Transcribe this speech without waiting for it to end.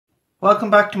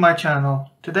Welcome back to my channel.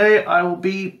 Today I will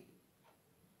be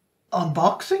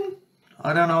unboxing?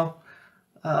 I don't know,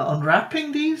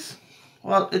 unwrapping these?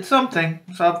 Well, it's something.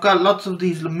 So I've got lots of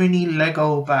these mini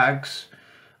Lego bags.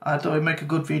 I thought I'd make a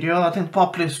good video. I think the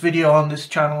populist video on this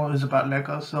channel is about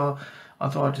Lego, so I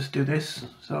thought I'd just do this.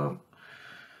 So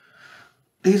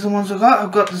these are the ones I got.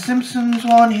 I've got the Simpsons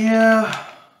one here.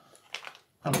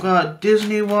 I've got a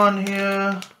Disney one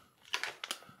here.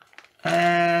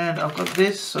 And I've got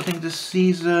this, I think this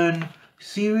season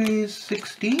series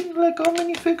 16 Lego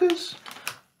minifigures.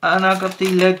 And I got the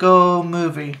Lego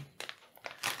movie.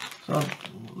 So,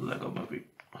 Lego movie.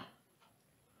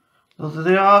 So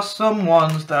there are some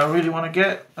ones that I really want to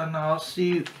get, and I'll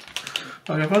see.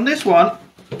 Okay, from this one,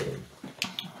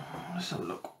 let's have a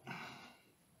look.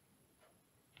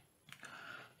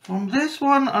 From this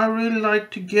one, I really like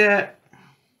to get.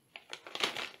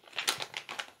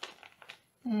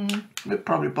 They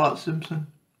probably bought Simpson.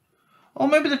 Or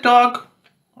maybe the dog.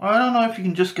 I don't know if you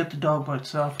can just get the dog by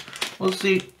itself. We'll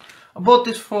see. I bought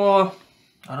this for,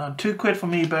 I don't know, £2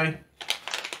 from eBay.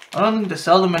 I don't think they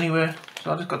sell them anywhere.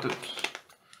 So I just got this.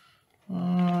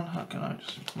 How can I'm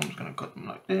just going to cut them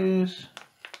like this.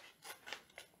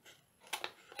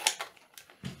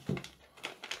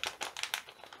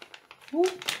 Ooh,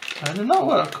 that did not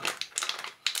work.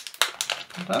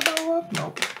 Did that not work?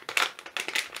 Nope.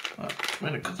 I'm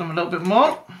going to cut them a little bit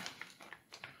more.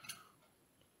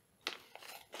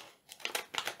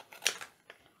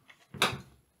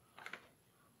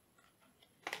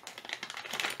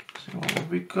 See what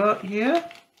have we got here.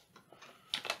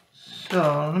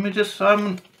 So let me just, I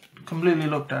haven't completely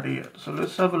looked at it yet. So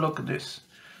let's have a look at this.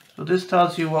 So this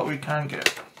tells you what we can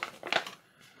get.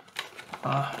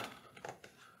 I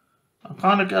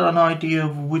kind of get an idea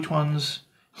of which one's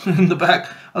in the back.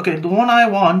 Okay, the one I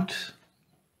want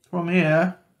from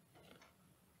here,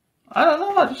 I don't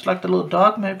know, I just like the little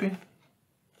dog maybe.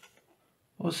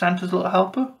 Or Santa's little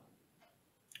helper.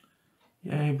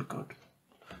 Yeah, he'd be good.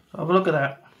 So have a look at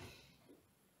that.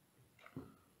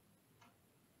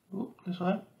 Ooh, this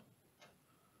way.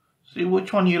 See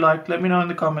which one you like, let me know in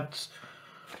the comments.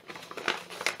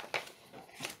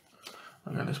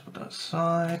 Okay, let's put that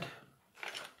aside.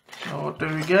 So what do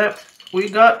we get? We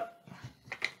got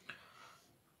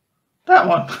that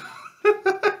one.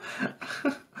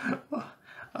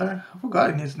 I've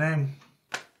forgotten his name.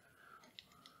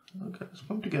 Okay, let's put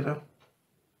them together.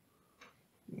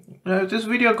 If this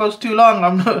video goes too long,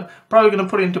 I'm probably going to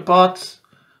put it into parts,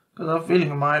 because I have a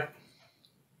feeling I might.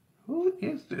 Who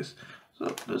is this?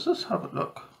 So let's just have a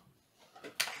look.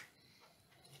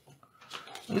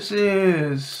 This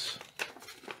is,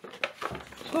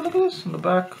 so look at this in the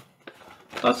back.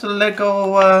 That's a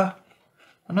Lego,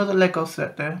 another Lego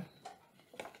set there.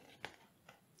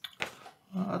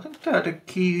 I think they had a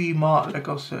Key Mart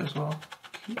Lego set as well.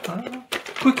 I don't know.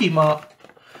 Quickie Mart.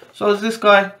 So is this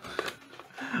guy.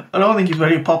 I don't think he's a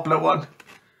very popular one.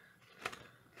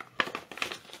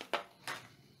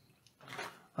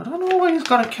 I don't know why he's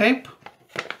got a cape.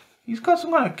 He's got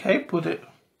some kind of cape with it.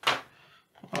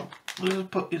 Well, let's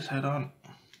just put his head on.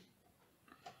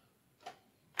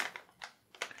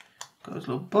 Got his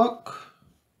little book.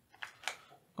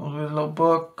 Goes with his little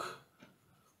book.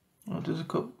 Oh, there's a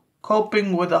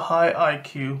coping with a high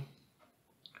IQ.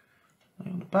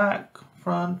 In the back,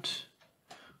 front.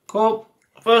 Cool.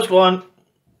 First one.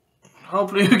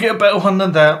 Hopefully you get a better one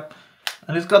than that.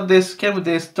 And it's got this, came with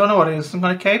this, don't know what it is, some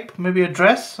kind of cape, maybe a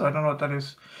dress, I don't know what that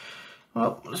is.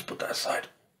 Well, let's put that aside.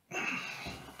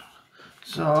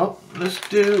 So, let's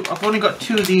do, I've only got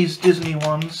 2 of these Disney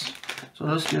ones, so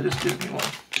let's do this Disney one.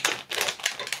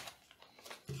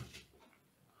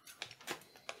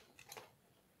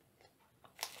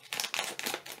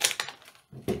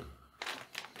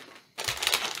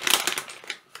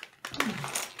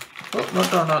 Oh,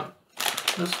 not done that.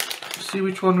 Let's see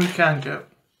which one we can get.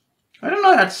 I don't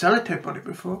know I had sellotape on it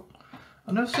before.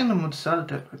 I've never seen them with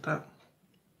sellotape like that.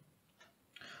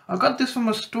 I got this from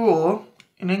a store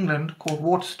in England called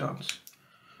Waterstones.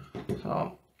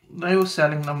 So they were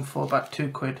selling them for about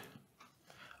 £2.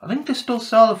 I think they still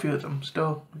sell a few of them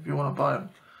still if you want to buy them.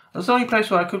 That's the only place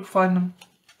where I could find them.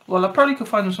 Well, I probably could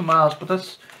find them somewhere else,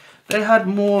 but they had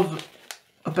more of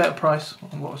a better price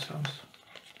on Waterstones.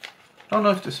 I don't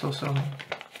know if they still sell them.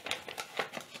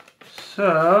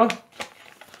 So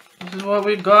this is what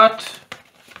we got.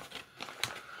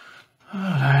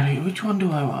 Alrighty, which one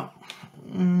do I want?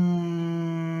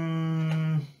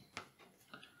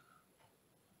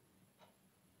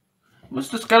 What's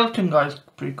the skeleton guy's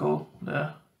pretty cool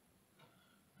there.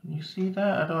 Can you see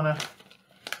that? I don't know.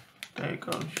 There you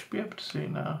go, you should be able to see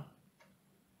now.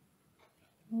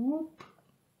 Whoop.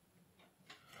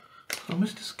 So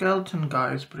Mr. Skeleton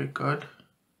guy is pretty good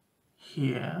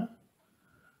here.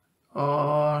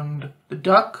 And the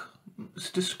duck,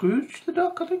 Mr. Scrooge the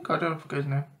duck, I think, I don't forget his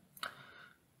name.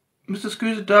 Mr.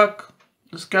 Scrooge the duck,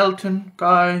 the skeleton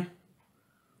guy,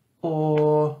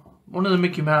 or one of the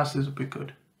Mickey Mouses would be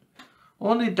good.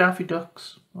 Or the Daffy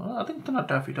Ducks. Well, I think they're not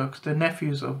Daffy Ducks, they're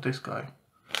nephews of this guy.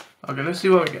 Okay, let's see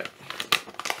what we get.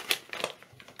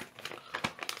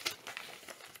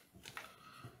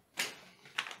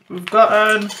 We've got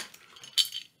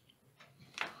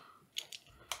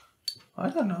I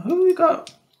don't know who we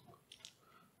got.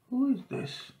 Who is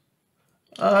this?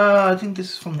 I think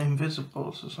this is from the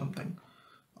Invisibles or something.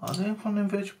 Are they from the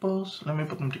Invisibles? Let me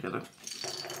put them together.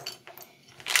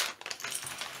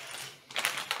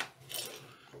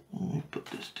 Let me put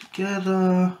this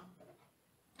together.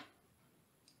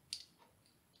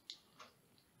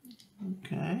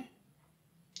 Okay.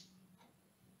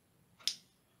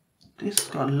 This has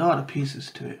got a lot of pieces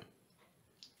to it.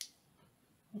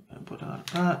 Okay, put out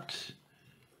that.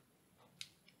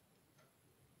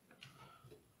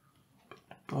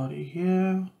 Body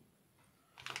here.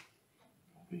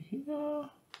 Over here.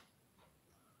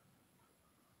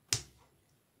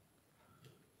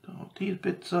 Don't know what these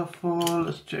bits are for.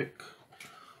 Let's check.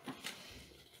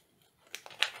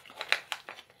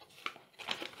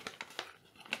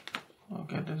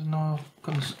 Okay, there's no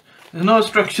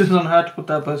instructions on how to put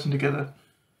that person together.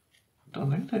 Don't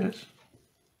think there is.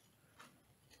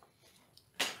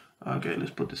 Okay,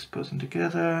 let's put this person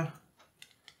together.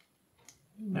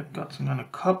 They've got some kind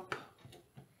of cup.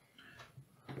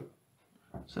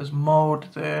 It says mold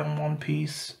there in one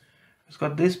piece. It's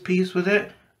got this piece with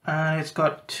it, and it's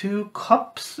got two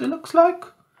cups, it looks like.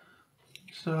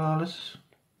 So let's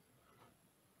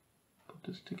put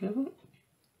this together.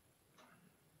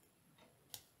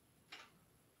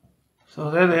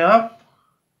 So there they are.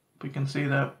 We can see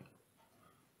that.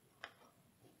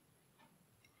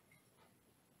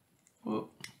 Oh,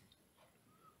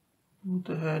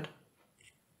 the head.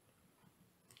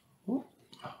 Oh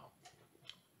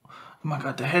my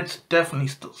god, the head's definitely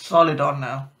still solid on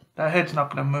now. That head's not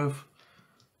gonna move.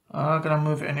 I'm not gonna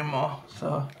move it anymore.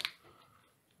 So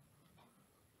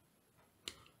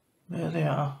there they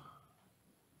are.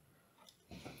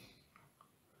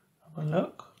 Have a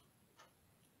look.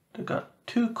 They got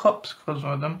two cups because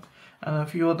of them and a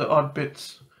few other odd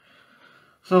bits.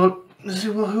 So let's see,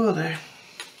 well, who are they?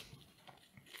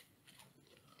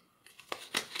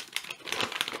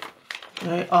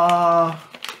 They are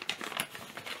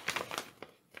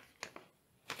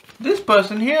this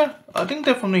person here. I think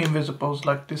they're from the Invisibles,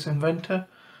 like this inventor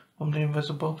from the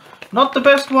Invisible. Not the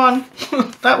best one.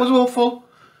 That was awful.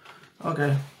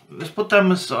 Okay, let's put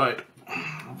them aside.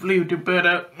 Hopefully we do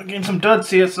better. We're getting some duds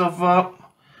here so far.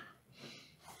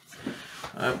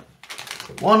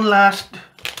 One last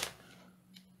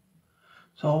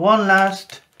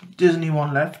Disney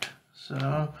one left.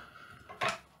 So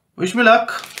wish me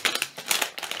luck.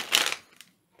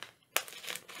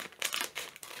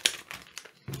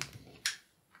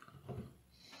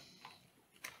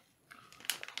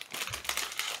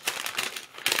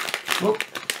 Oh,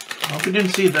 I hope you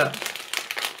didn't see that.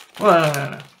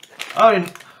 Well, no.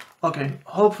 Okay,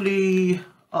 hopefully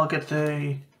I'll get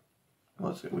the,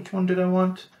 what's it, which one did I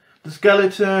want? The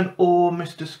skeleton or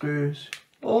Mr. Scrooge.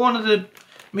 Or one of the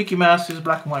Mickey Mouses,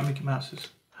 black and white Mickey Mouses.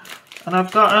 And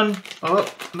I've gotten,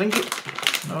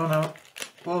 no.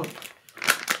 Whoa.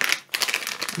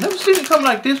 Never seen it come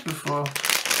like this before.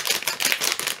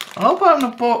 I hope I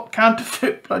haven't bought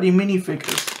counterfeit bloody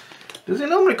minifigures. Does it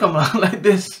normally come out like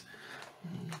this?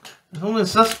 There's something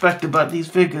suspect about these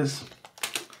figures.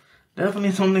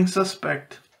 Definitely something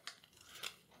suspect.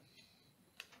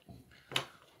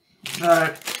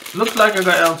 Alright, looks like I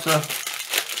got Elsa.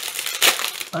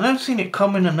 I've never seen it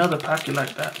come in another packet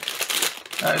like that.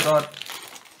 That is odd.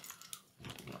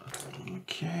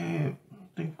 Okay,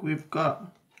 I think we've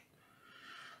got...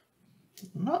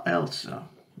 not Elsa.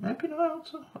 Maybe not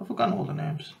Elsa. I've forgotten all the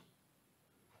names.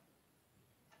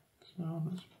 So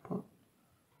let's put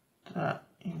that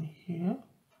in here.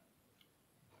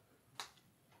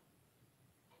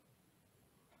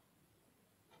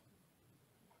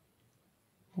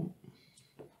 Oh.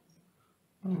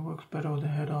 It works better with the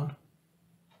head on.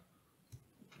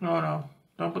 No,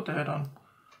 don't put the head on.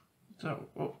 So,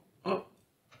 oh.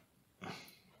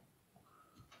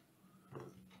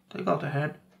 Take out the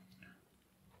head.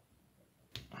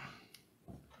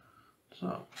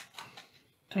 So,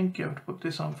 I think you have to put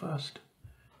this on first.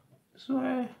 This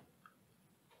way.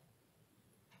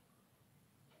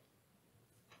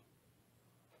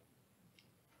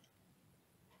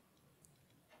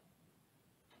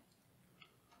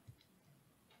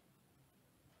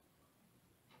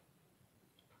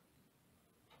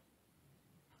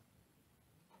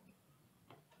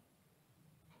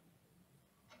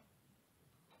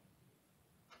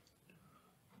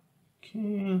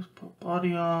 Okay, let's put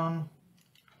body on.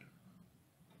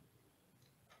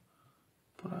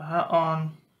 Put a hat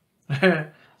on.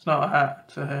 It's not a hat,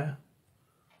 it's a hair.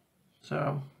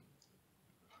 So,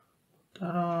 put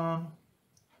that on.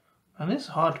 And it's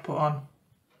hard to put on.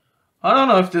 I don't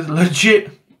know if there's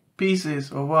legit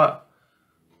pieces or what.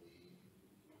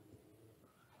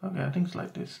 Okay, I think it's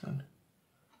like this then.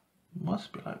 It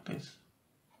must be like this.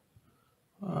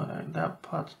 Alright, that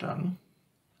part's done.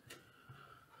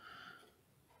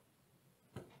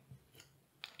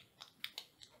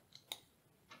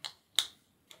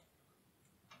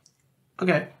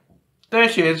 Okay, there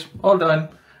she is, all done.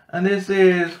 And this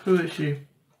is, who is she?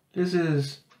 This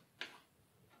is,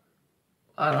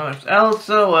 I don't know if it's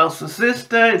Elsa or Elsa's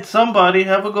sister. It's somebody.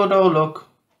 Have a good old look.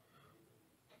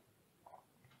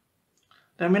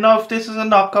 Let me know if this is a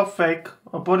knockoff fake.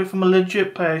 I bought it from a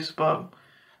legit place, but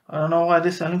I don't know why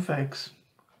they're selling fakes.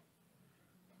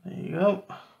 There you go.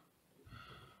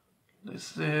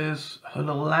 This is her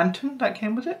little lantern that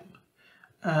came with it.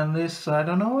 And this, I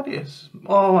don't know what it is.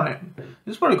 Oh, I want it.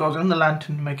 This probably goes in the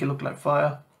lantern to make it look like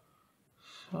fire.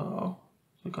 So,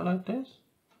 does it go like this?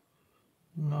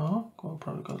 No,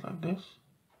 probably goes like this.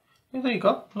 Yeah, there you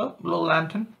go. Look, little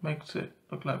lantern makes it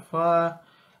look like fire.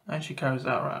 And she carries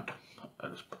that around. I'll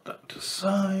just put that to the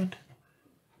side.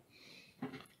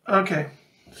 Okay,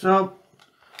 so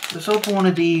let's open one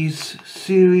of these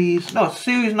series. No,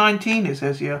 series 19 it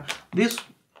says here. This,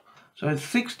 so it's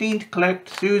 16 to collect,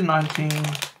 series 19.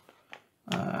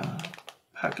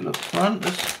 Packet looks fun.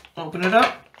 Let's open it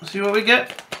up. See what we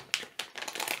get.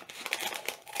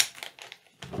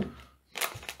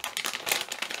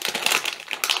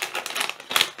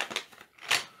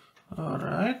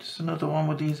 Alright, it's another one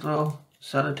with these little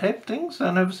sellotape things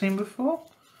I've never seen before.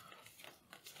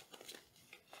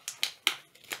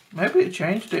 Maybe it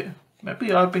changed it.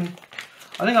 Maybe I think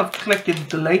I've collected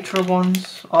the later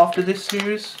ones after this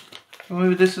series.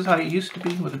 Maybe this is how it used to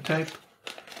be with the tape.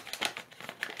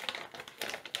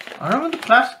 I remember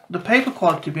the paper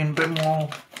quality being a bit more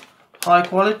high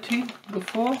quality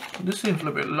before. This seems a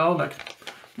little bit low. Like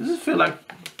this is feel like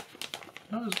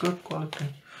not as good quality.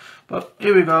 But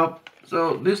here we go.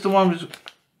 So this is the one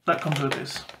that comes with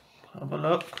this. Have a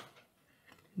look.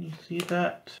 Can you see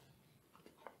that?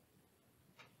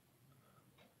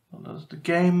 Well, there's the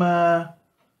gamer,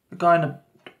 the guy in a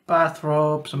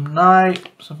bathrobe, some knight,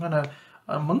 some kind of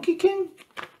a monkey king.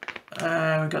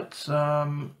 And we got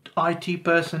some IT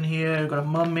person here. We got a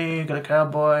mummy, got a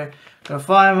cowboy, got a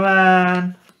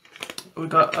fireman. We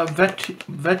got a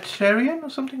veterinarian or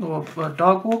something, or a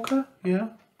dog walker. Yeah.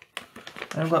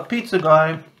 And we got pizza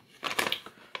guy.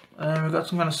 And we got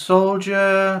some kind of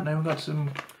soldier. Then we got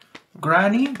some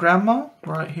grandma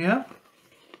right here.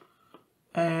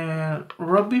 And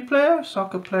rugby player,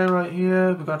 soccer player right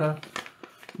here. We got a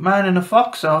man in a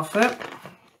fox outfit.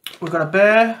 We got a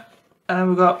bear. And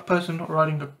we got a person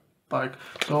riding the bike.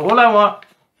 So all I want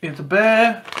is a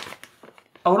bear.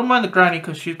 I wouldn't mind the granny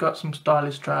because she's got some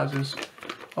stylish trousers.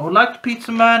 I would like the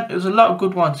pizza man. There's a lot of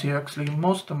good ones here actually.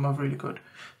 Most of them are really good.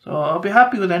 So I'll be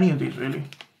happy with any of these really.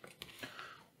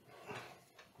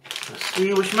 Let's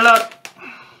see, wish me luck.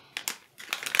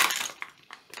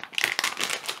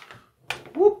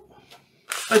 Whoop.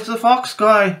 It's the fox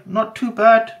guy. Not too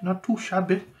bad. Not too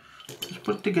shabby. Just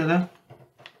put it together.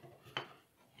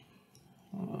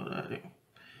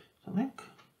 I think.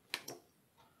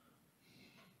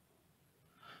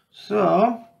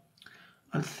 So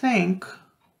I think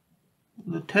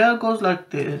the tail goes like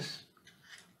this.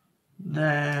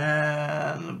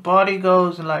 Then the body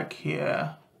goes like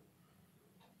here.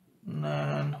 And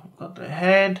then we've got the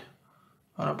head.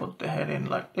 I'm gonna put the head in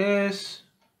like this.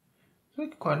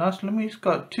 It's quite nice. Let me. It's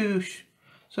got two.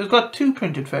 So it's got two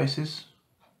printed faces,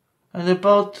 and they're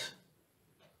both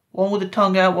one with the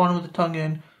tongue out, one with the tongue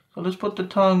in. So let's put the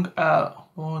tongue out.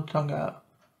 One with the tongue out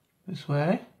this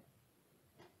way.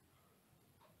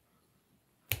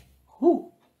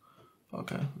 Whoo.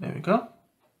 Okay, there we go.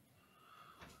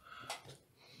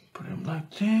 Put him like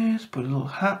this. Put a little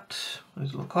hat.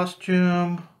 His little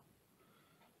costume.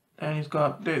 And he's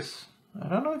got this. I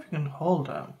don't know if you can hold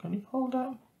that. Can you hold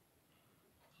that?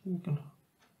 So you can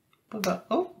put that.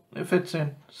 Oh, it fits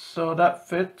in. So that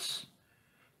fits.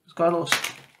 He's got a little.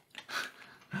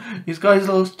 He's got his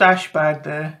little stash bag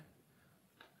there.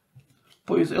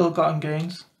 Put his ill-gotten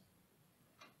gains.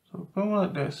 So put him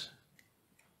like this.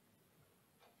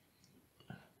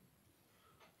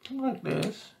 Like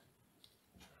this.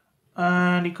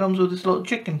 And he comes with this little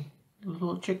chicken. This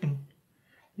little chicken.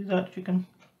 Is that chicken?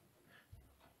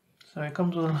 So it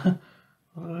comes with a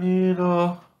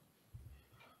little.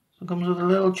 So it comes with a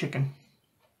little chicken.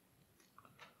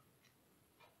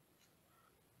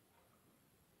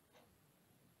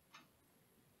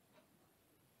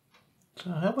 So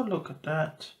have a look at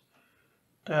that.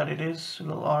 There it is, a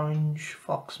little orange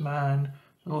foxman,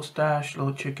 little stash,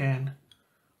 little chicken,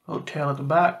 little tail at the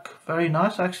back. Very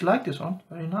nice. I actually like this one.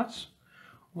 Very nice.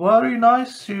 Very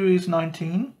nice. Series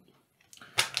 19.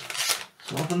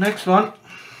 So the next one.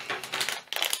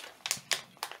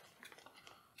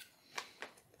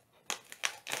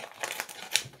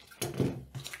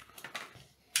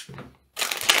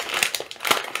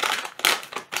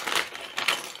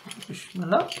 Wish me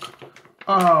luck.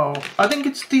 Oh, I think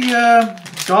it's the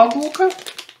dog walker.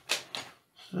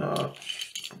 So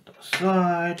put that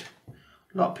aside.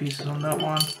 A lot of pieces on that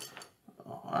one.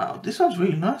 Oh, wow, this one's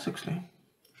really nice actually.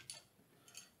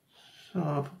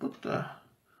 So put the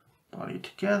body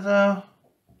together.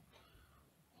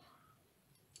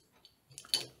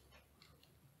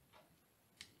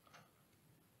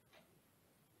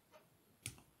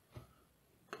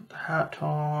 Put the hat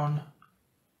on.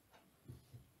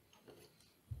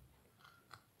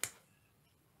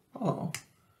 Oh,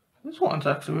 this one's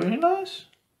actually really nice.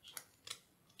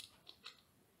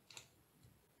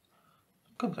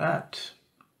 Look at that.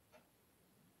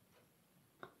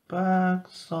 Back,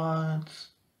 sides.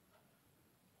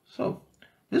 So,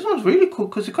 this one's really cool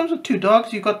because it comes with two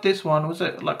dogs. You got this one. Was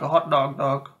it like a hot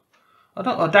dog? I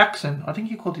don't know, a Dachshund. I think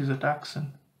he called these a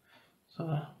Dachshund.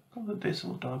 So, comes with this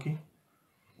little doggy.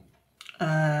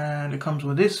 And it comes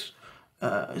with this.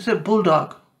 Is it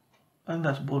bulldog? I think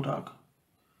that's bulldog.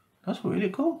 That's really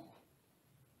cool.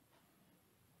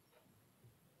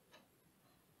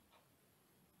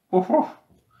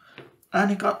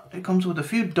 And it comes with a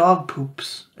few dog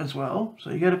poops as well. So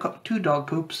you get two dog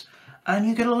poops, and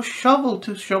you get a little shovel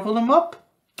to shovel them up.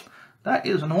 That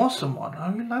is an awesome one.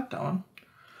 I really like that one.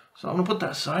 So I'm gonna put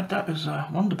that aside. That is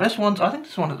one of the best ones. I think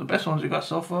this is one of the best ones we got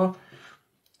so far.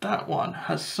 That one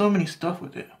has so many stuff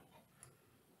with it,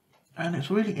 and it's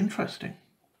really interesting.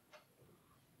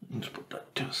 Let's put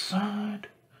that to the side.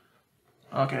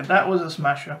 Okay, that was a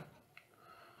smasher.